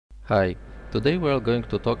Hi, today we are going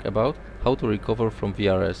to talk about how to recover from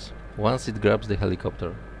VRS once it grabs the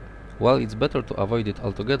helicopter. While it's better to avoid it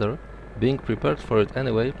altogether, being prepared for it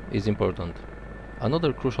anyway is important.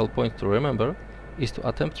 Another crucial point to remember is to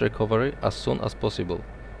attempt recovery as soon as possible,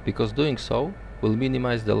 because doing so will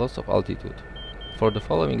minimize the loss of altitude. For the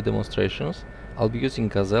following demonstrations, I'll be using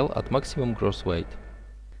Gazelle at maximum gross weight.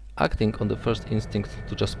 Acting on the first instinct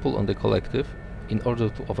to just pull on the collective in order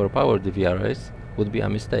to overpower the VRS would be a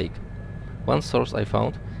mistake. One source I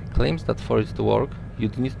found claims that for it to work,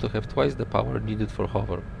 you'd need to have twice the power needed for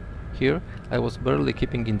hover. Here, I was barely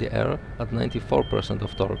keeping in the air at 94%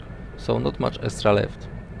 of torque, so not much extra left,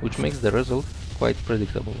 which makes the result quite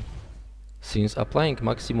predictable. Since applying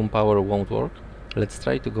maximum power won't work, let's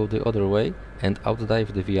try to go the other way and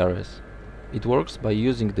outdive the VRS. It works by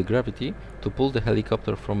using the gravity to pull the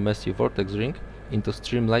helicopter from messy vortex ring into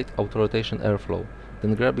streamlined auto-rotation airflow,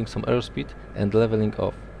 then grabbing some airspeed and leveling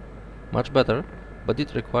off. Much better, but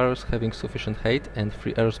it requires having sufficient height and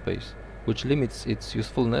free airspace, which limits its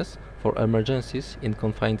usefulness for emergencies in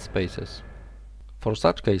confined spaces. For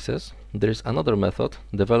such cases, there is another method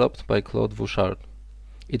developed by Vuichard.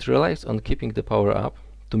 It relies on keeping the power up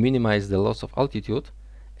to minimize the loss of altitude,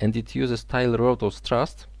 and it uses tail rotor's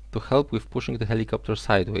thrust to help with pushing the helicopter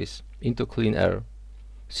sideways into clean air.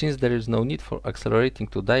 Since there is no need for accelerating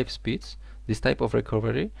to dive speeds, this type of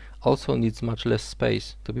recovery also needs much less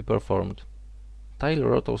space to be performed. Tail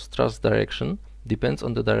rotor's thrust direction depends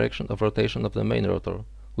on the direction of rotation of the main rotor,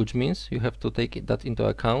 which means you have to take that into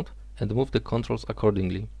account and move the controls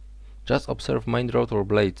accordingly. Just observe main rotor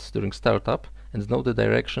blades during startup and know the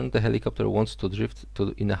direction the helicopter wants to drift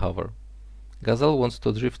to in a hover. Gazelle wants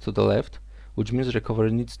to drift to the left, which means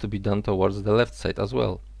recovery needs to be done towards the left side as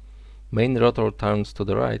well. Main rotor turns to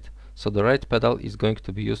the right, so the right pedal is going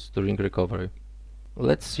to be used during recovery.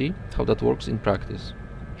 Let's see how that works in practice.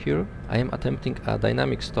 Here I am attempting a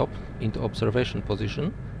dynamic stop into observation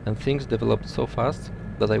position, and things developed so fast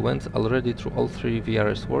that I went already through all three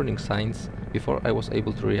VRS warning signs before I was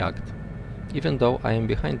able to react. Even though I am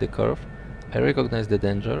behind the curve, I recognize the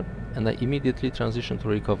danger and I immediately transition to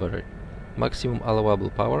recovery. Maximum allowable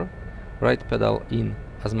power, right pedal in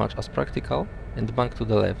as much as practical, and bank to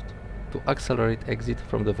the left to accelerate exit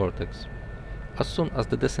from the vortex. As soon as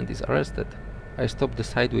the descent is arrested, I stop the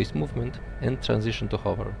sideways movement and transition to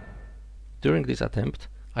hover. During this attempt,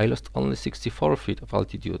 I lost only 64 feet of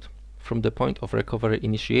altitude, from the point of recovery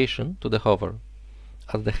initiation to the hover.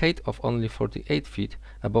 At the height of only 48 feet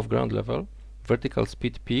above ground level, vertical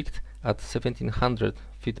speed peaked at 1700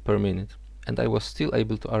 feet per minute, and I was still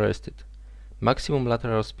able to arrest it. Maximum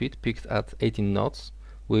lateral speed peaked at 18 knots,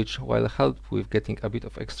 which, while helped with getting a bit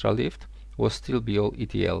of extra lift, was still below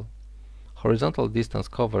ETL. Horizontal distance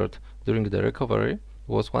covered during the recovery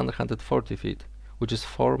was 140 feet, which is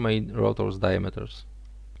 4 main rotors diameters.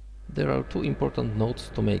 There are two important notes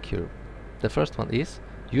to make here. The first one is,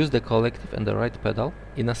 use the collective and the right pedal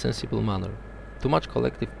in a sensible manner. Too much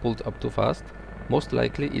collective pulled up too fast most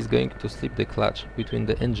likely is going to slip the clutch between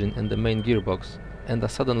the engine and the main gearbox, and a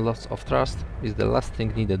sudden loss of thrust is the last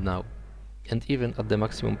thing needed now. And even at the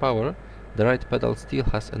maximum power, the right pedal still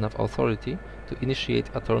has enough authority to initiate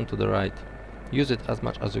a turn to the right. Use it as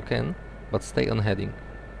much as you can, but stay on heading.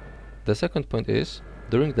 The second point is,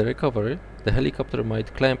 during the recovery, the helicopter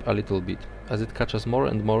might climb a little bit, as it catches more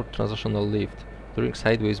and more transitional lift during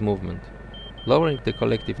sideways movement. Lowering the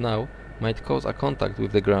collective now might cause a contact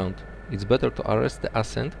with the ground. It's better to arrest the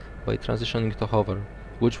ascent by transitioning to hover,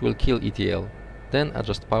 which will kill ETL. Then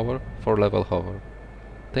adjust power for level hover.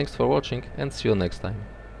 Thanks for watching and see you next time.